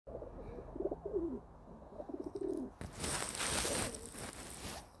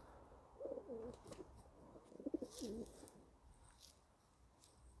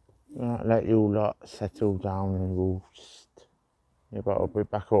let you lot settle down and roost. Yeah, but I'll be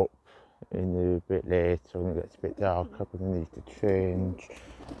back up in a bit later when it gets a bit darker, but I need to change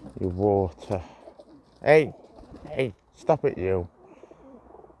your water. Hey, stop it, you.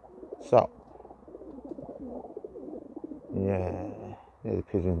 Stop. Yeah, the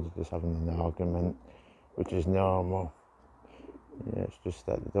pigeons are just having an argument, which is normal. Yeah, it's just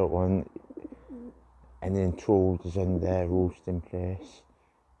that they don't want any intruders in their roosting place.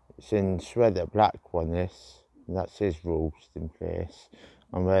 It's in where the black one is, and that's his roosting place.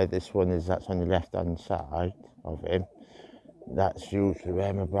 And where this one is, that's on the left hand side of him. That's usually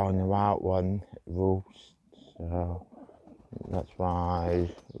where my brown and white one roosts. So that's why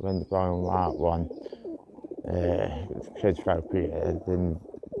when the brown and white one kids go prettier than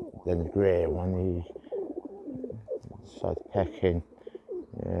the grey one, he starts pecking.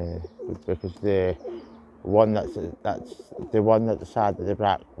 Because the one that's the one at the side of the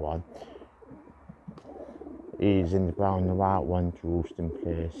black one, he's in the brown and white one's roosting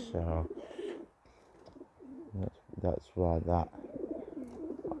place, so that's why that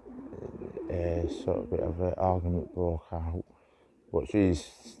sort of bit of an argument broke out. But she is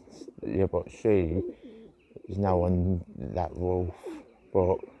now on that roof.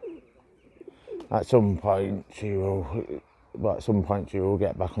 But at some point she will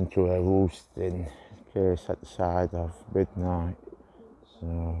get back into her roosting place at the side of midnight.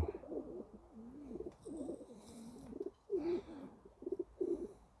 So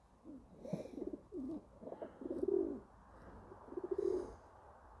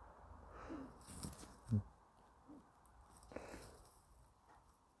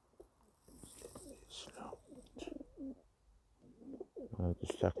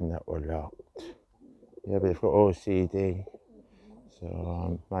just checking that we're locked. Yeah, but it's got OCD,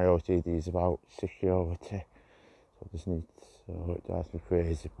 so my OCD is about security. So I just need, so it drives me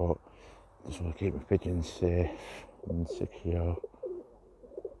crazy, but I just want to keep my pigeons safe and secure.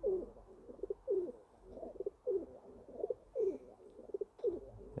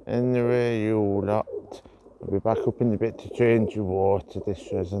 Anyway, you lot, I'll be back up in a bit to change your water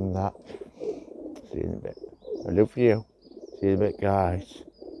dishes and that. See you in a bit. I love you. See you in a bit, guys.